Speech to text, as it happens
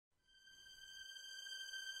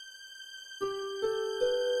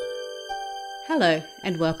Hello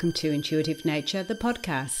and welcome to Intuitive Nature, the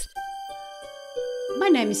podcast. My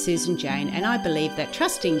name is Susan Jane and I believe that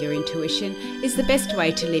trusting your intuition is the best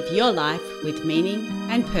way to live your life with meaning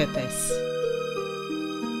and purpose.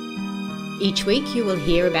 Each week you will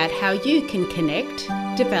hear about how you can connect,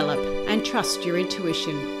 develop and trust your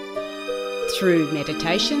intuition through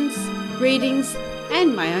meditations, readings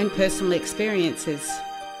and my own personal experiences.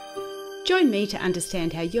 Join me to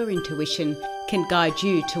understand how your intuition can guide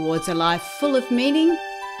you towards a life full of meaning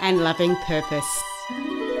and loving purpose.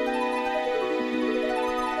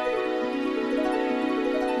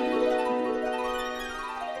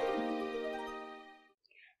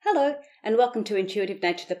 Hello and welcome to Intuitive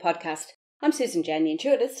Nature, the podcast. I'm Susan Jane, the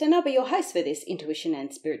Intuitist, and I'll be your host for this Intuition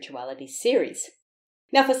and Spirituality series.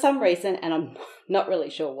 Now, for some reason, and I'm not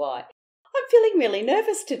really sure why, I'm feeling really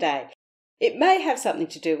nervous today. It may have something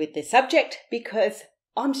to do with the subject because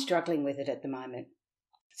I'm struggling with it at the moment.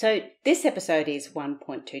 So this episode is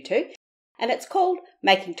 1.22 and it's called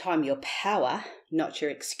Making Time Your Power, Not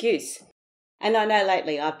Your Excuse. And I know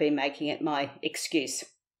lately I've been making it my excuse.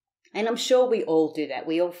 And I'm sure we all do that.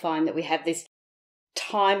 We all find that we have these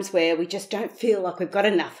times where we just don't feel like we've got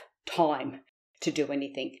enough time to do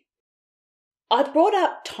anything. I brought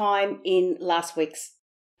up time in last week's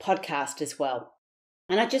podcast as well.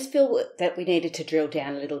 And I just feel that we needed to drill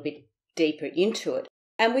down a little bit deeper into it.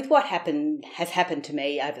 And with what has happened to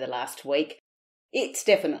me over the last week, it's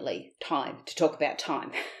definitely time to talk about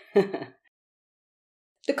time.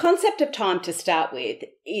 The concept of time to start with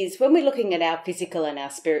is when we're looking at our physical and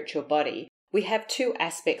our spiritual body, we have two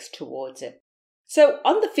aspects towards it. So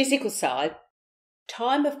on the physical side,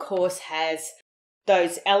 time, of course, has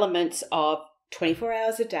those elements of 24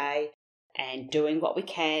 hours a day and doing what we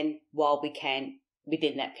can while we can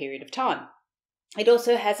within that period of time. It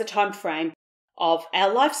also has a time frame of our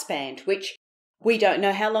lifespan, which we don't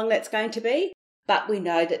know how long that's going to be, but we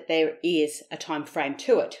know that there is a time frame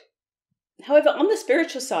to it. However, on the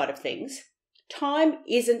spiritual side of things, time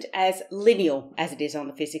isn't as linear as it is on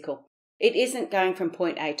the physical. It isn't going from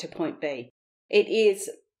point A to point B. It is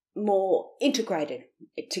more integrated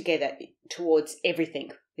together towards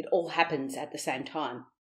everything. It all happens at the same time.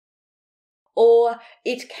 Or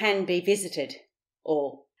it can be visited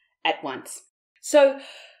all at once. So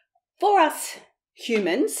for us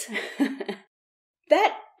humans,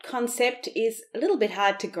 that concept is a little bit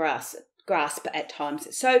hard to grasp at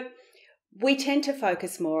times. So we tend to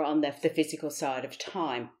focus more on the physical side of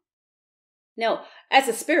time. Now, as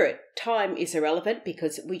a spirit, time is irrelevant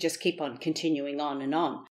because we just keep on continuing on and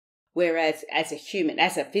on. Whereas as a human,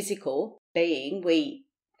 as a physical being, we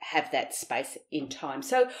have that space in time.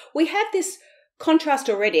 So we have this contrast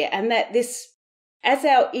already, and that this, as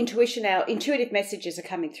our intuition, our intuitive messages are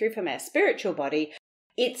coming through from our spiritual body,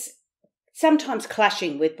 it's sometimes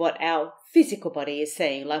clashing with what our physical body is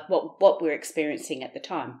seeing, like what we're experiencing at the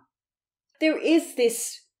time. There is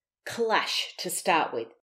this clash to start with.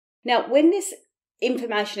 Now, when this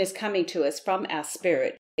information is coming to us from our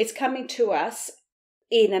spirit, it's coming to us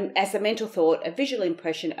as a mental thought, a visual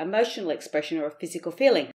impression, emotional expression, or a physical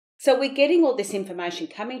feeling. So we're getting all this information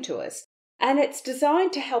coming to us, and it's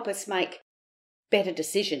designed to help us make better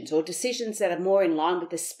decisions, or decisions that are more in line with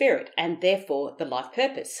the spirit and therefore the life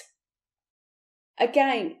purpose.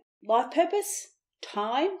 Again, life purpose,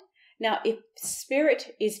 time. Now, if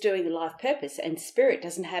spirit is doing the life purpose and spirit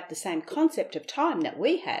doesn't have the same concept of time that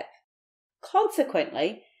we have,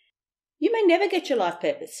 consequently, you may never get your life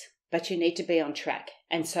purpose, but you need to be on track.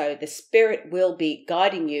 And so the spirit will be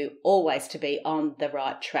guiding you always to be on the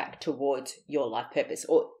right track towards your life purpose,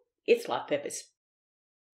 or its life purpose,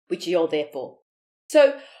 which you're there for.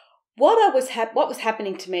 So what was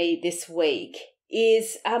happening to me this week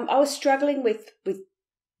is I was struggling with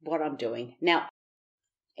what I'm doing. Now,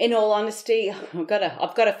 in all honesty, I've got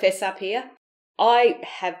to fess up here. I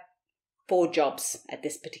have 4 jobs at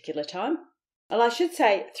this particular time. Well, I should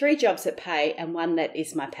say 3 jobs that pay and 1 that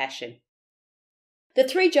is my passion. The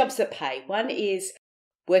 3 jobs that pay, one is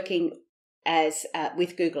working as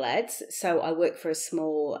with Google Ads. So I work for a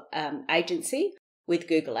small agency with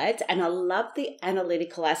Google Ads, and I love the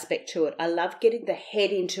analytical aspect to it. I love getting the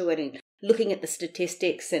head into it and looking at the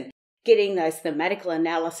statistics and getting those thematical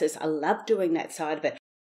analysis. I love doing that side of it.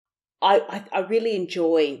 I really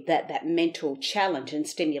enjoy that mental challenge and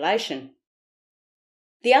stimulation.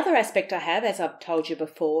 The other aspect I have, as I've told you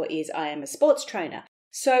before, is I am a sports trainer.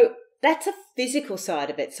 So that's a physical side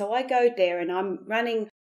of it. So I go there and I'm running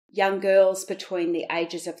young girls between the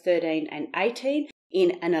ages of 13 and 18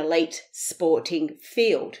 in an elite sporting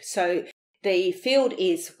field. So the field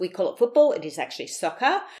is, we call it football. It is actually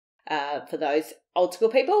soccer. For those old school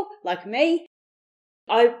people like me,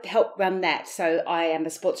 I help run that. So I am a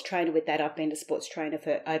sports trainer with that. I've been a sports trainer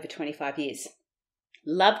for over 25 years.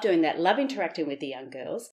 Love doing that, love interacting with the young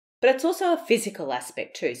girls, but it's also a physical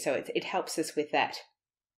aspect too. So it helps us with that.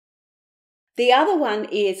 The other one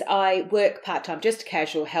is I work part-time, just a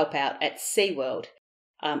casual help out at SeaWorld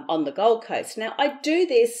on the Gold Coast. Now, I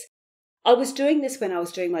was doing this when I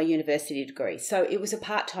was doing my university degree, so it was a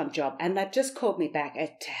part-time job, and they've just called me back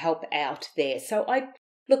to help out there. So I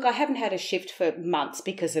haven't had a shift for months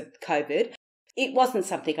because of COVID. It wasn't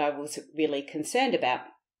something I was really concerned about.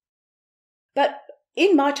 But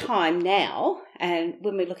in my time now, and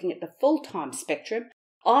when we're looking at the full-time spectrum,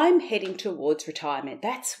 I'm heading towards retirement.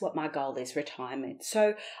 That's what my goal is, retirement.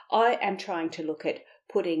 So I am trying to look at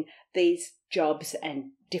putting these jobs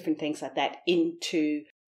and different things like that into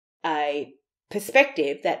a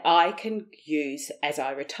perspective that I can use as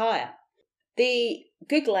I retire. The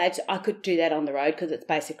Google Ads, I could do that on the road because it's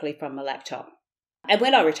basically from my laptop. And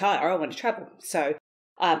when I retire, I want to travel. So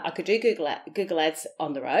I could do Google Ads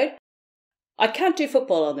on the road. I can't do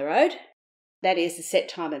football on the road. That is a set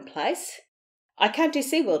time and place. I can't do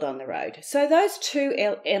SeaWorld on the road. So those two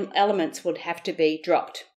elements would have to be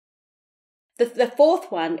dropped. The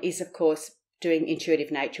fourth one is, of course, doing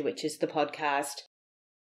Intuitive Nature, which is the podcast,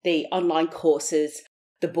 the online courses,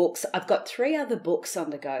 the books. I've got 3 other books on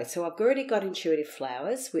the go. So I've already got Intuitive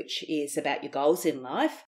Flowers, which is about your goals in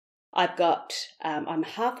life. I've got, I'm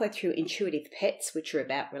halfway through Intuitive Pets, which are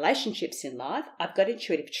about relationships in life. I've got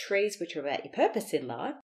Intuitive Trees, which are about your purpose in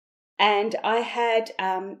life. And I had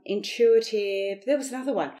Intuitive, there was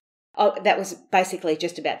another one. Oh, that was basically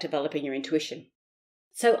just about developing your intuition.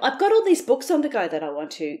 So I've got all these books on the go that I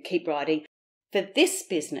want to keep writing for this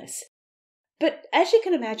business. But as you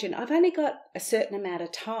can imagine, I've only got a certain amount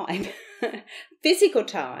of time, physical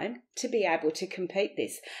time, to be able to complete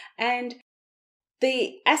this. And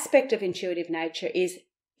the aspect of Intuitive Nature is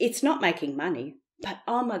it's not making money. But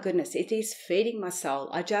oh my goodness, it is feeding my soul.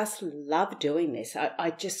 I just love doing this.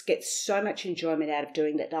 I just get so much enjoyment out of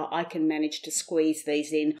doing that I can manage to squeeze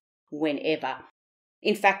these in whenever.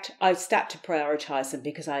 In fact, I start to prioritize them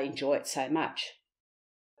because I enjoy it so much.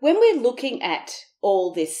 When we're looking at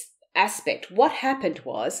all this aspect, what happened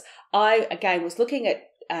was I, again, was looking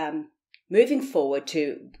at moving forward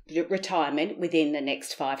to retirement within the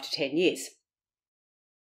next 5 to 10 years.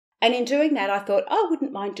 And in doing that, I thought, I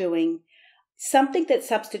wouldn't mind doing something that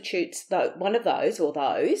substitutes one of those or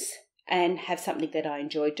those and have something that I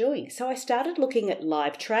enjoy doing. So I started looking at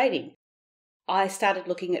live trading. I started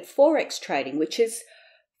looking at Forex trading,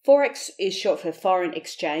 Forex is short for foreign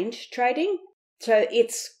exchange trading. So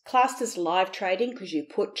it's classed as live trading because you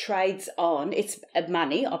put trades on. It's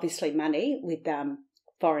money, obviously money with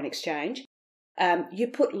foreign exchange. You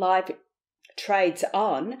put live trades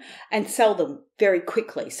on and sell them very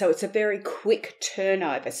quickly. So it's a very quick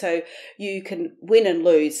turnover. So you can win and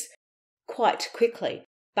lose quite quickly.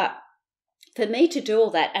 But for me to do all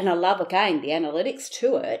that, and I love, again, the analytics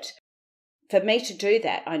to it, for me to do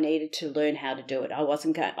that, I needed to learn how to do it. I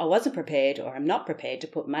wasn't prepared, or I'm not prepared to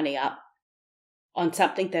put money up on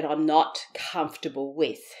something that I'm not comfortable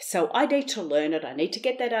with. So I need to learn it. I need to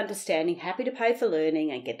get that understanding, happy to pay for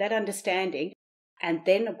learning and get that understanding. And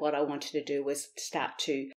then what I wanted to do was start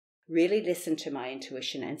to really listen to my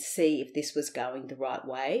intuition and see if this was going the right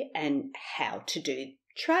way and how to do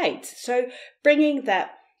trades. So bringing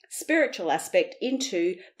that spiritual aspect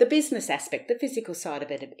into the business aspect, the physical side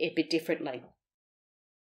of it a bit differently.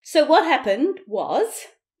 So what happened was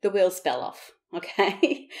the wheels fell off,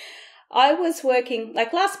 okay? I was working,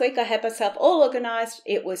 like last week I had myself all organised.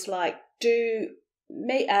 It was like, do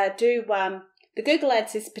the Google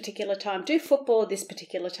Ads this particular time, do football this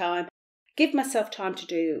particular time, give myself time to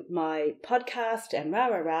do my podcast and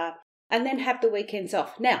and then have the weekends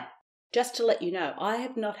off. Now, just to let you know, I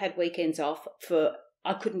have not had weekends off for,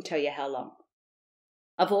 I couldn't tell you how long.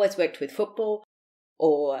 I've always worked with football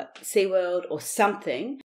or SeaWorld or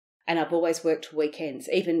something, and I've always worked weekends,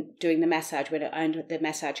 even doing the massage when I owned the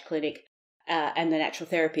massage clinic and the natural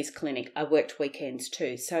therapies clinic. I worked weekends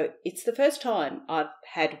too. So it's the first time I've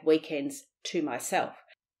had weekends to myself.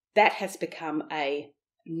 That has become a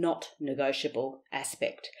not negotiable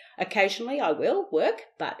aspect. Occasionally I will work,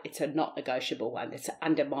 but it's a not negotiable one. It's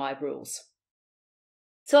under my rules.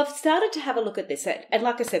 So I've started to have a look at this. And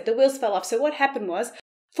like I said, the wheels fell off. So what happened was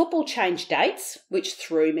football changed dates, which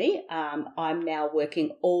threw me. I'm now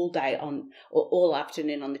working all day or all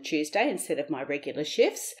afternoon on the Tuesday instead of my regular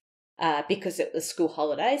shifts because it was school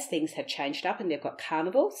holidays. Things have changed up and they've got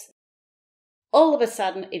carnivals. All of a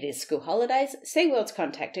sudden, it is school holidays. SeaWorld's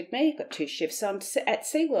contacted me. Got 2 shifts on at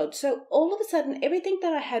SeaWorld. So all of a sudden, everything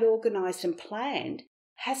that I had organised and planned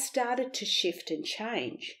has started to shift and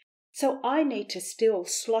change. So I need to still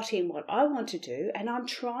slot in what I want to do, and I'm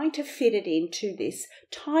trying to fit it into this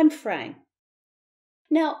time frame.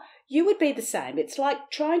 Now, you would be the same. It's like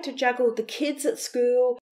trying to juggle the kids at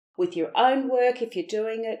school with your own work if you're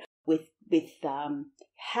doing it, with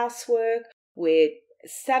housework, with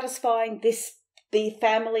satisfying the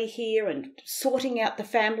family here and sorting out the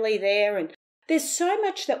family there. And there's so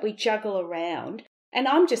much that we juggle around. And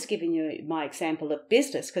I'm just giving you my example of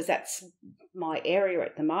business because that's my area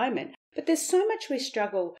at the moment. But there's so much we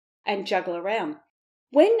struggle and juggle around.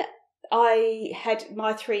 When I had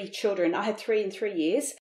my 3 children, I had 3 in 3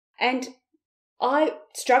 years, and I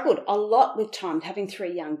struggled a lot with time having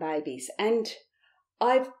 3 young babies. And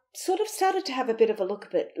I've sort of started to have a bit of a look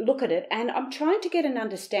at it, and I'm trying to get an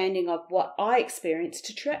understanding of what I experienced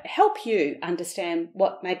to help you understand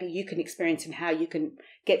what maybe you can experience and how you can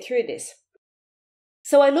get through this.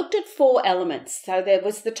 So I looked at 4 elements. So there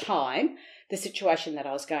was the time, the situation that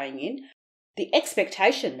I was going in, the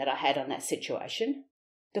expectation that I had on that situation,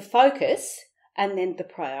 the focus, and then the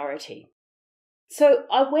priority. So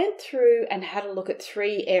I went through and had a look at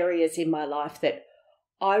 3 areas in my life that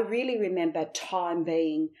I really remember time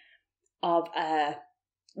being of I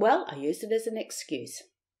used it as an excuse.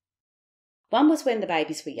 One was when the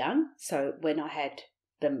babies were young, so when I had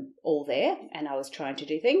them all there and I was trying to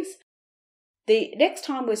do things. The next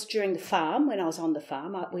time was during the farm, when I was on the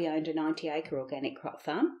farm. We owned a 90-acre organic crop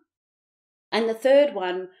farm. And the third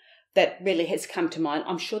one that really has come to mind,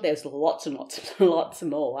 I'm sure there's lots and lots and lots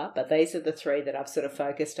more, but these are the 3 that I've sort of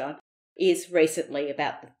focused on, is recently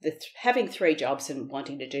about having 3 jobs and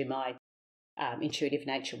wanting to do my intuitive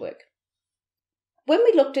nature work. When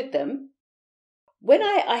we looked at them, when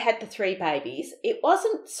I had the 3 babies, it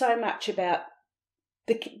wasn't so much about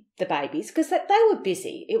the babies, because they were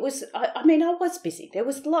busy. It was, I was busy. There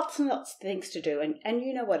was lots and lots of things to do, and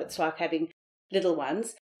you know what it's like having little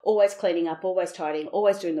ones, always cleaning up, always tidying,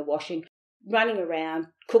 always doing the washing, running around,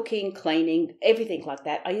 cooking, cleaning, everything like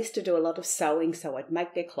that. I used to do a lot of sewing, so I'd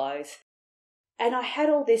make their clothes. And I had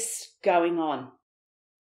all this going on.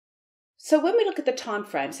 So when we look at the time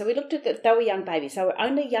frame, so we looked at that they were young babies. They were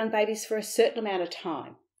only young babies for a certain amount of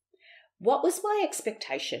time. What was my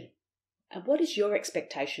expectation? And what is your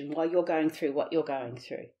expectation while you're going through what you're going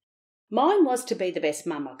through? Mine was to be the best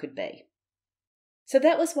mum I could be. So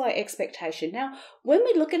that was my expectation. Now, when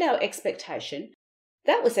we look at our expectation,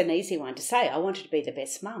 that was an easy one to say. I wanted to be the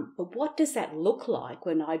best mum. But what does that look like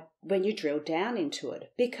when you drill down into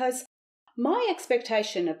it? Because my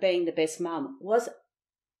expectation of being the best mum was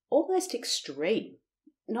almost extreme.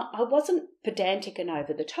 I wasn't pedantic and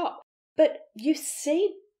over the top, but you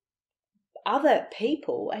see other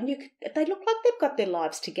people and they look like they've got their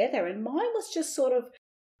lives together, and mine was just sort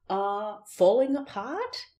of falling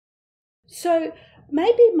apart. So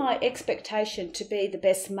maybe my expectation to be the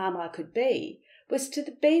best mum I could be was to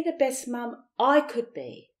be the best mum I could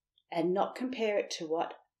be and not compare it to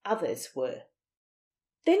what others were.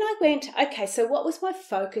 Then I went, okay, so what was my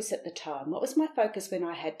focus at the time? What was my focus when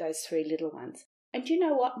I had those 3 little ones? And you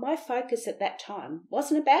know what? My focus at that time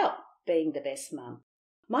wasn't about being the best mum.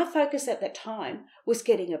 My focus at that time was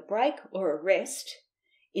getting a break or a rest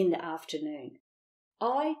in the afternoon.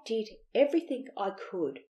 I did everything I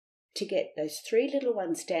could to get those 3 little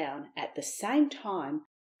ones down at the same time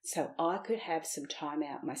so I could have some time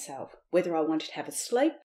out myself, whether I wanted to have a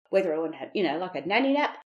sleep, whether I wanted to have, like a nanny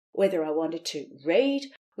nap, whether I wanted to read,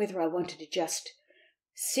 whether I wanted to just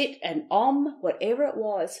sit and whatever it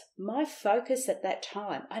was. My focus at that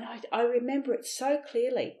time, and I remember it so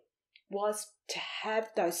clearly, was to have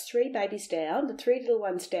those 3 babies down, the 3 little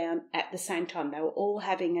ones down at the same time. They were all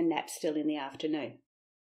having a nap still in the afternoon.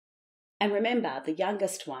 And remember, the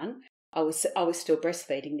youngest one, I was still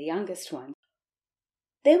breastfeeding the youngest one.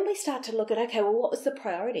 Then we start to look at, okay, well, what was the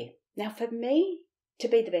priority? Now, for me to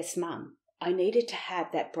be the best mum, I needed to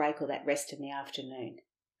have that break or that rest in the afternoon.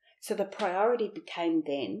 So the priority became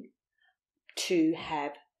then to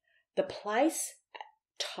have the place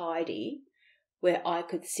tidy where I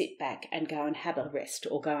could sit back and go and have a rest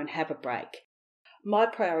or go and have a break. My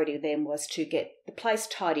priority then was to get the place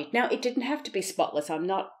tidied. Now, it didn't have to be spotless. I'm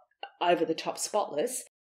not over the top spotless,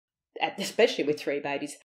 especially with 3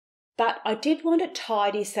 babies. But I did want it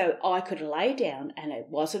tidy so I could lay down and it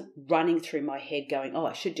wasn't running through my head going,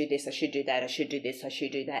 I should do this, I should do that, I should do this, I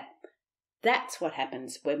should do that. That's what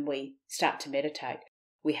happens when we start to meditate.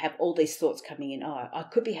 We have all these thoughts coming in. I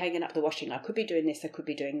could be hanging up the washing, I could be doing this, I could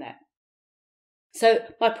be doing that. So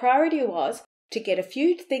my priority was to get a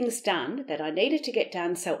few things done that I needed to get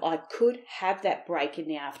done so I could have that break in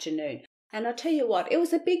the afternoon. And I'll tell you what, it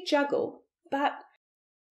was a big juggle, but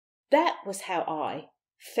that was how I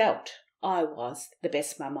felt I was the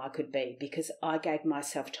best mum I could be because I gave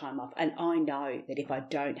myself time off. And I know that if I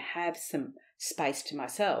don't have some space to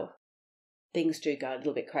myself, things do go a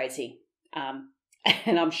little bit crazy.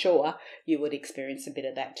 And I'm sure you would experience a bit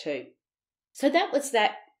of that too. So that was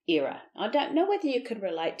that era. I don't know whether you can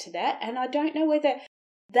relate to that, and I don't know whether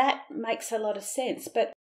that makes a lot of sense,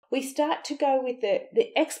 but we start to go with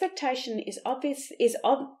the expectation is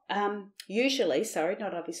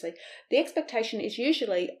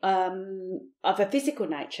usually of a physical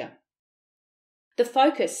nature. The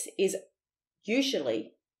focus is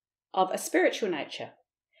usually of a spiritual nature,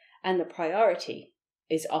 and the priority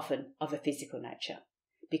is often of a physical nature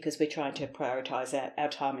because we're trying to prioritize our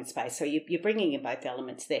time and space. So you're bringing in both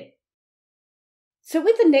elements there. So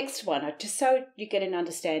with the next one, just so you get an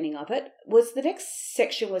understanding of it, was the next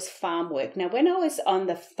section was farm work. Now, when I was on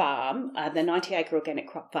the farm, the 90-acre organic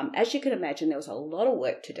crop farm, as you can imagine, there was a lot of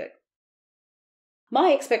work to do.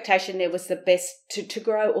 My expectation there was the best to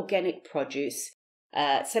grow organic produce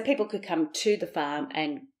so people could come to the farm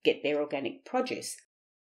and get their organic produce.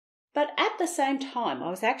 But at the same time, I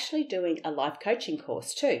was actually doing a life coaching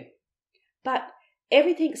course too. But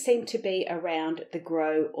everything seemed to be around the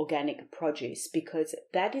grow organic produce because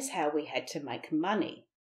that is how we had to make money.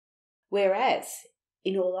 Whereas,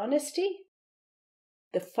 in all honesty,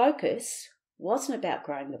 the focus wasn't about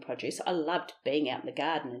growing the produce. I loved being out in the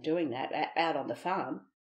garden and doing that out on the farm.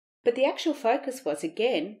 But the actual focus was,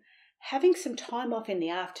 again, having some time off in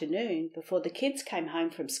the afternoon before the kids came home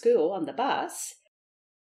from school on the bus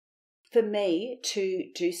for me to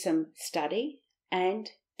do some study and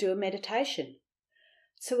do a meditation.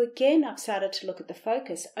 So again, I've started to look at the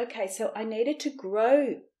focus. Okay, so I needed to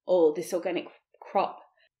grow all this organic crop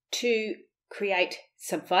to create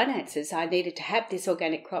some finances. I needed to have this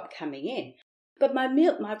organic crop coming in. But my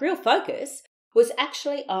real focus was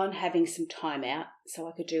actually on having some time out so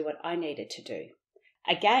I could do what I needed to do.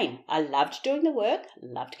 Again, I loved doing the work,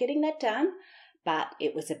 loved getting that done, but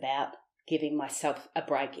it was about giving myself a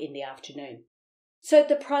break in the afternoon. So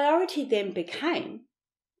the priority then became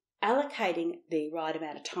allocating the right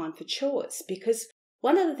amount of time for chores, because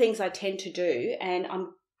one of the things I tend to do, and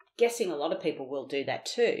I'm guessing a lot of people will do that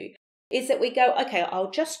too, is that we go, okay,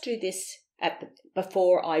 I'll just do this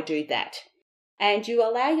before I do that. And you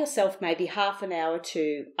allow yourself maybe half an hour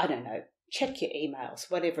to, I don't know, check your emails,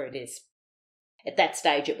 whatever it is. At that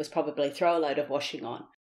stage, it was probably throw a load of washing on.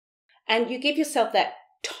 And you give yourself that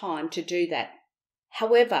time to do that.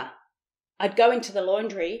 However, I'd go into the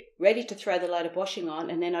laundry ready to throw the load of washing on,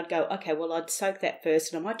 and then I'd go, okay, well, I'd soak that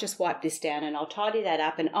first, and I might just wipe this down, and I'll tidy that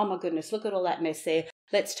up, and oh my goodness, look at all that mess there.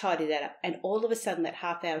 Let's tidy that up. And all of a sudden, that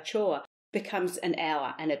half-hour chore becomes an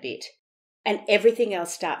hour and a bit. And everything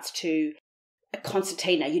else starts to, a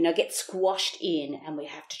concertina, get squashed in, and we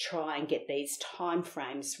have to try and get these time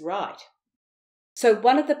frames right. So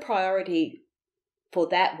one of the priority for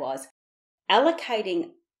that was allocating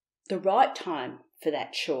the right time for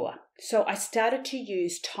that chore. So I started to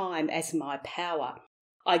use time as my power.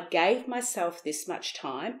 I gave myself this much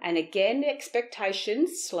time, and again,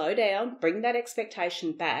 expectations, slow down, bring that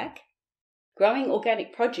expectation back. Growing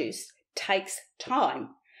organic produce takes time.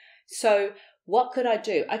 So what could I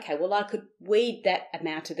do? Okay, well, I could weed that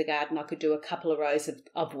amount of the garden. I could do a couple of rows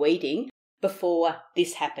of weeding before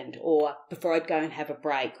this happened, or before I'd go and have a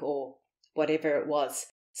break, or whatever it was.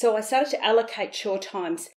 So I started to allocate chore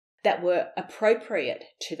times that were appropriate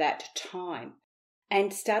to that time,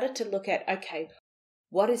 and started to look at, okay,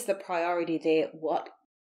 what is the priority there? What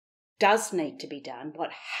does need to be done?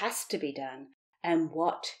 What has to be done? And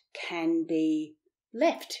what can be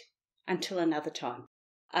left until another time?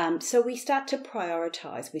 So we start to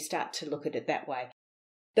prioritize. We start to look at it that way.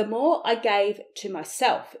 The more I gave to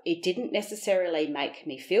myself, it didn't necessarily make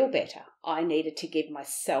me feel better. I needed to give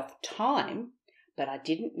myself time, but I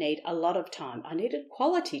didn't need a lot of time. I needed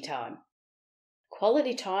quality time.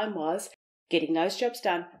 Quality time was getting those jobs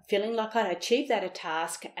done, feeling like I'd achieved that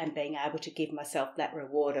task, and being able to give myself that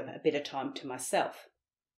reward of a bit of time to myself.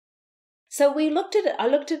 So I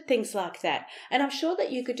looked at things like that, and I'm sure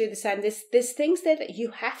that you could do the same. There's things that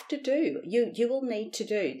you have to do, you will need to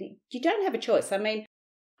do. You don't have a choice. I mean,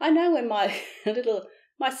 I know when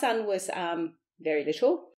my son was very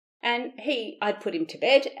little, and I'd put him to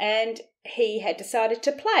bed, and he had decided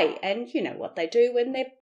to play. And you know what they do when they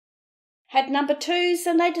had number twos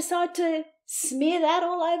and they decide to smear that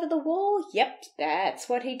all over the wall? Yep, that's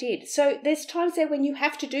what he did. So there's times there when you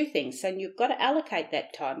have to do things, and you've got to allocate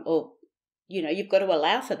that time, or you've got to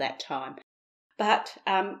allow for that time. But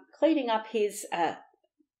cleaning up his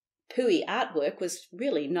pooey artwork was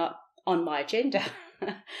really not on my agenda.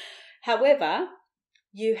 However,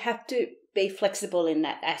 you have to be flexible in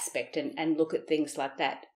that aspect and look at things like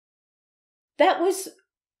that. That was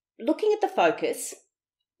looking at the focus,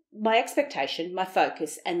 my expectation, my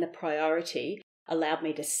focus, and the priority allowed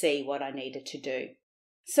me to see what I needed to do.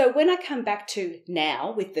 So when I come back to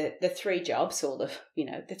now with the 3 jobs, or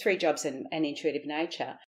the 3 jobs and intuitive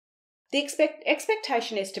nature, the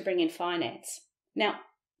expectation is to bring in finance. Now,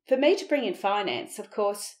 for me to bring in finance, of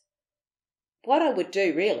course, what I would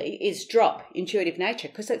do really is drop intuitive nature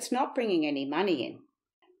because it's not bringing any money in.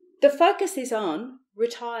 The focus is on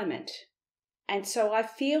retirement. And so I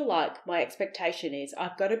feel like my expectation is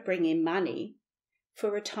I've got to bring in money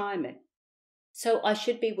for retirement. So I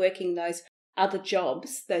should be working those other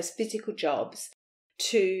jobs, those physical jobs,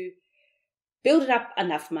 to build up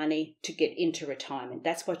enough money to get into retirement.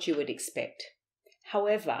 That's what you would expect.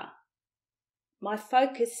 However, my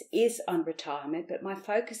focus is on retirement, but my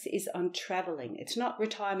focus is on traveling. It's not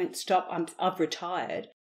retirement, stop, I've retired.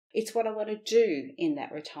 It's what I want to do in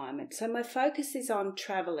that retirement. So my focus is on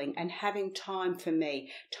traveling and having time for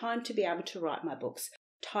me, time to be able to write my books,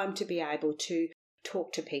 time to be able to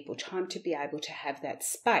talk to people, time to be able to have that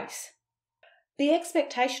space. The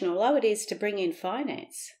expectation, although it is to bring in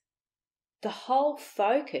finance, the whole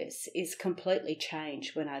focus is completely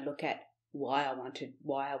changed when I look at why I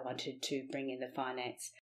wanted to bring in the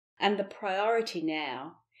finance. And the priority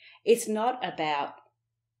now is not about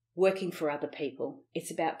working for other people. It's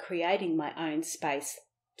about creating my own space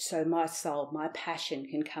so my soul, my passion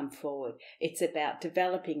can come forward. It's about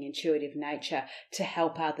developing intuitive nature to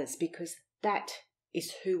help others because that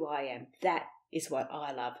is who I am. That is what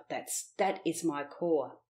I love. That is my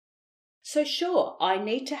core. So sure, I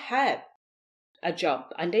need to have a job.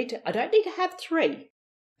 I don't need to have 3,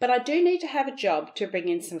 but I do need to have a job to bring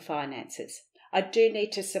in some finances. I do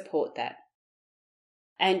need to support that.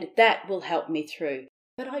 And that will help me through.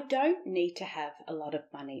 But I don't need to have a lot of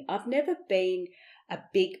money. I've never been a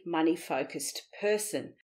big money-focused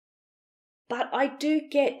person. But I do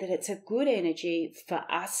get that it's a good energy for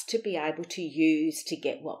us to be able to use to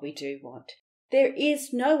get what we do want. There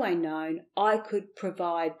is no way known I could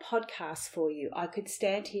provide podcasts for you. I could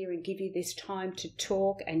stand here and give you this time to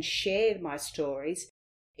talk and share my stories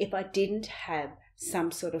if I didn't have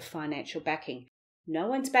some sort of financial backing. No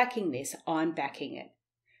one's backing this. I'm backing it.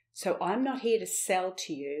 So I'm not here to sell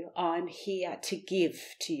to you. I'm here to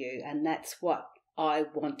give to you. And that's what I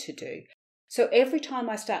want to do. So every time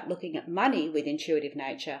I start looking at money with intuitive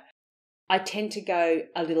nature, I tend to go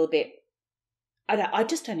a little bit, I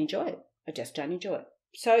just don't enjoy it. I just don't enjoy it.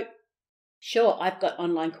 So sure, I've got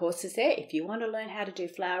online courses there. If you want to learn how to do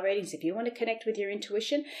flower readings, if you want to connect with your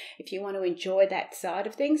intuition, if you want to enjoy that side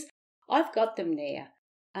of things, I've got them there.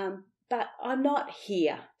 But I'm not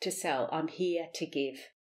here to sell. I'm here to give.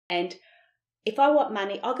 And if I want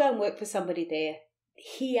money, I'll go and work for somebody there.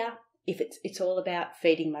 Here, if it's all about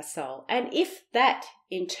feeding my soul. And if that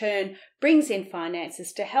in turn brings in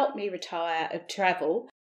finances to help me retire or travel,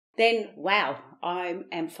 then wow, I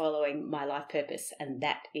am following my life purpose. And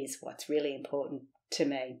that is what's really important to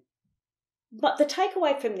me. But the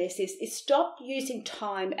takeaway from this is stop using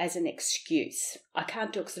time as an excuse. I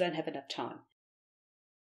can't do it because I don't have enough time.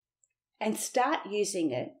 And start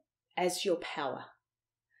using it as your power.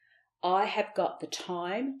 I have got the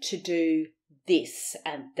time to do this,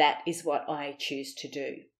 and that is what I choose to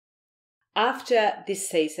do. After this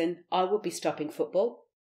season, I will be stopping football.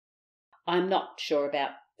 I'm not sure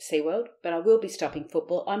about SeaWorld, but I will be stopping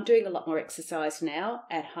football. I'm doing a lot more exercise now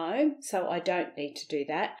at home, so I don't need to do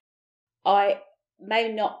that.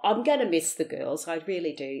 I'm going to miss the girls. I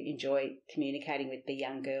really do enjoy communicating with the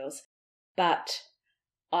young girls, but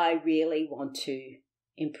I really want to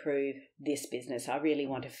improve this business. I really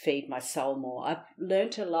want to feed my soul more. I've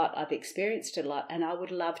learnt a lot, I've experienced a lot, and I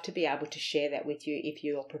would love to be able to share that with you if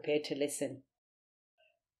you are prepared to listen.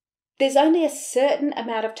 There's only a certain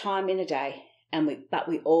amount of time in a day, but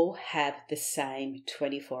we all have the same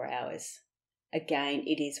 24 hours. Again,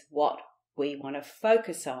 it is what we want to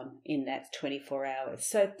focus on in that 24 hours.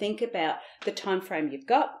 So think about the time frame you've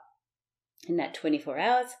got in that 24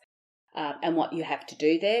 hours and what you have to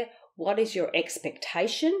do there. What is your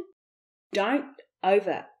expectation? Don't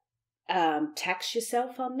over tax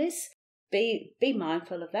yourself on this. Be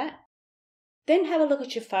mindful of that. Then have a look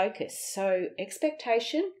at your focus. So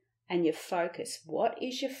expectation and your focus. What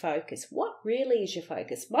is your focus? What really is your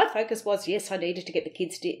focus? My focus was, yes, I needed to get the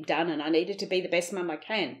kids done and I needed to be the best mum I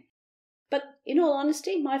can. But in all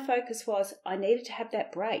honesty, my focus was I needed to have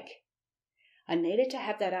that break. I needed to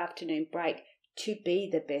have that afternoon break to be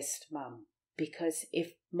the best mum. Because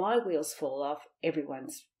if my wheels fall off,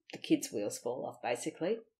 the kids' wheels fall off,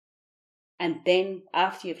 basically. And then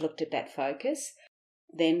after you've looked at that focus,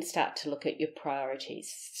 then start to look at your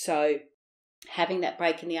priorities. So having that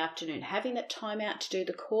break in the afternoon, having that time out to do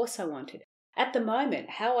the course I wanted. At the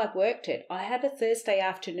moment, how I've worked it, I have a Thursday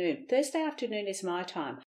afternoon. Thursday afternoon is my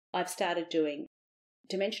time. I've started doing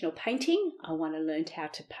dimensional painting. I want to learn how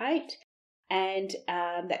to paint. And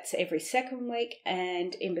that's every second week.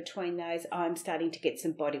 And in between those, I'm starting to get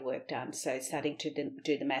some body work done. So starting to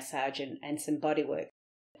do the massage and some body work.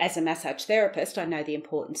 As a massage therapist, I know the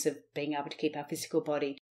importance of being able to keep our physical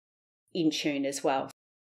body in tune as well.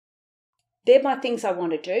 They're my things I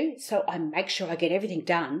want to do. So I make sure I get everything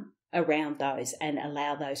done around those and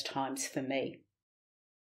allow those times for me.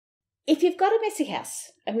 If you've got a messy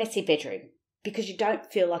house, a messy bedroom, because you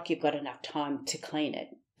don't feel like you've got enough time to clean it,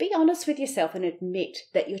 be honest with yourself and admit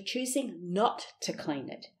that you're choosing not to clean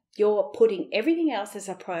it. You're putting everything else as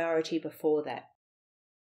a priority before that.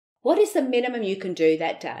 What is the minimum you can do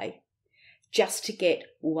that day just to get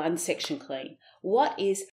one section clean? What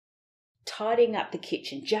is tidying up the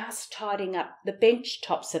kitchen, just tidying up the bench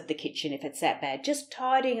tops of the kitchen if it's that bad, just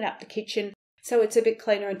tidying up the kitchen so it's a bit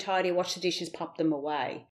cleaner and tidy, wash the dishes, pop them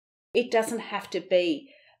away. It doesn't have to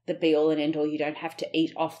be the be-all and end-all. You don't have to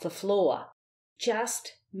eat off the floor.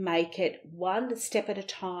 Just make it one step at a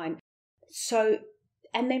time.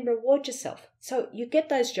 And then reward yourself. So you get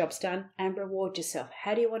those jobs done and reward yourself.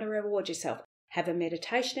 How do you want to reward yourself? Have a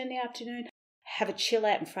meditation in the afternoon, have a chill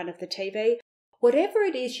out in front of the TV, whatever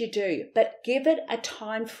it is you do, but give it a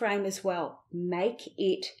time frame as well. Make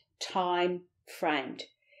it time framed.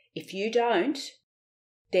 If you don't,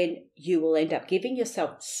 then you will end up giving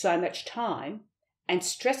yourself so much time and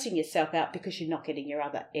stressing yourself out because you're not getting your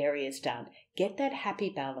other areas done. Get that happy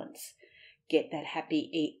balance. Get that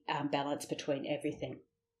happy balance between everything.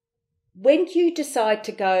 When you decide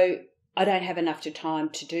to go, I don't have enough time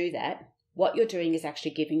to do that, what you're doing is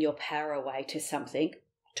actually giving your power away to something,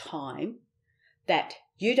 time, that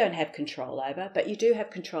you don't have control over, but you do have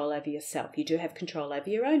control over yourself. You do have control over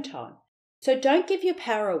your own time. So don't give your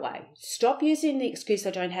power away. Stop using the excuse,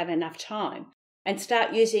 I don't have enough time, and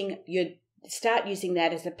start using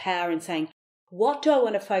that as a power and saying, what do I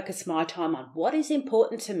want to focus my time on? What is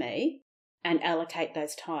important to me? And allocate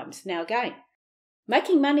those times. Now again,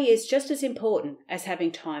 making money is just as important as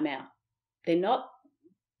having time out. We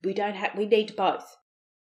need both.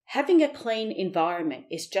 Having a clean environment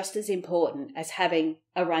is just as important as having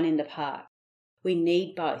a run in the park. We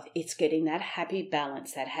need both. It's getting that happy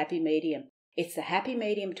balance, that happy medium. It's the happy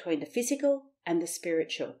medium between the physical and the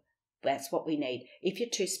spiritual. That's what we need. If you're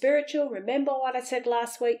too spiritual, remember what I said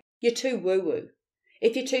last week? You're too woo-woo.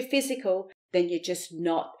 If you're too physical, then you're just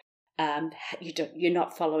not you're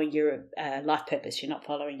not following your life purpose. You're not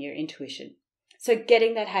following your intuition. So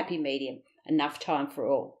getting that happy medium, enough time for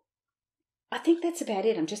all. I think that's about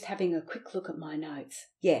it. I'm just having a quick look at my notes.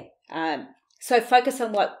 Yeah. So focus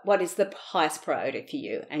on what is the highest priority for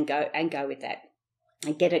you and go with that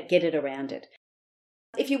and get it around it.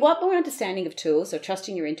 If you want more understanding of tools or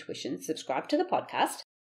trusting your intuition, subscribe to the podcast.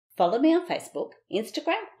 Follow me on Facebook,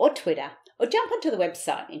 Instagram or Twitter, or jump onto the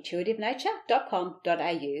website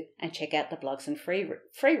intuitivenature.com.au and check out the blogs and free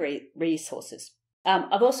resources.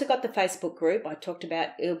 I've also got the Facebook group I talked about,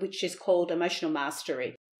 which is called Emotional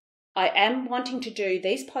Mastery. I am wanting to do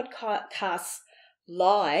these podcasts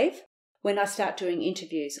live when I start doing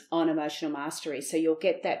interviews on emotional mastery. So you'll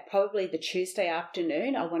get that probably the Tuesday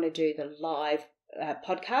afternoon. I want to do the live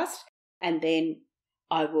podcast, and then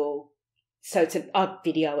I'll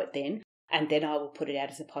video it then, and then I will put it out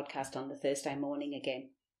as a podcast on the Thursday morning again.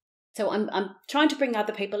 So I'm trying to bring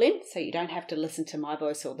other people in so you don't have to listen to my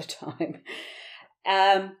voice all the time.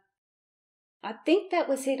 I think that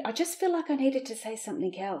was it. I just feel like I needed to say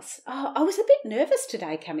something else. I was a bit nervous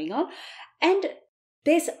today coming on, and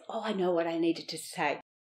I know what I needed to say.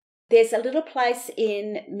 There's a little place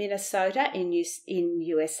in Minnesota in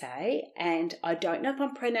USA, and I don't know if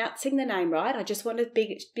I'm pronouncing the name right. I just want a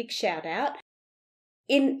big shout out.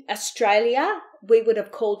 In Australia, we would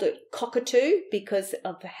have called it cockatoo because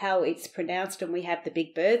of how it's pronounced, and we have the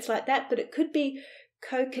big birds like that, but it could be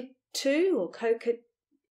cockatoo or cockatoo.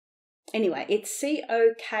 Anyway, it's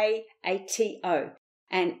COKATO.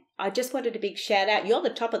 And I just wanted a big shout out. You're the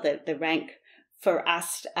top of the rank for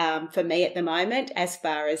us, for me at the moment, as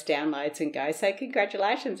far as downloads and go. So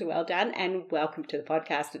congratulations, well done, and welcome to the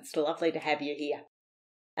podcast. It's lovely to have you here.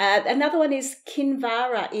 Another one is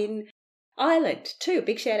Kinvara in Ireland too.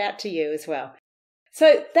 Big shout out to you as well.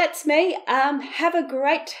 So that's me. Have a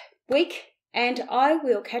great week, and I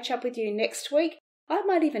will catch up with you next week. I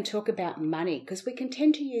might even talk about money because we can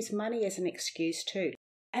tend to use money as an excuse too.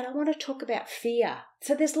 And I want to talk about fear.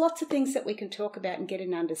 So there's lots of things that we can talk about and get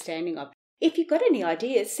an understanding of. If you've got any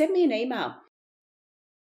ideas, send me an email.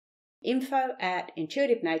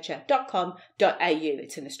 info@intuitivenature.com.au.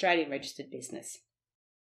 It's an Australian registered business.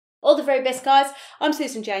 All the very best, guys. I'm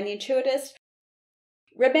Susan Jane, the Intuitist.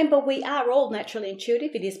 Remember, we are all naturally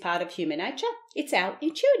intuitive. It is part of human nature. It's our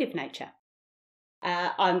intuitive nature.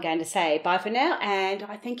 I'm going to say bye for now, and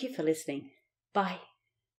I thank you for listening. Bye.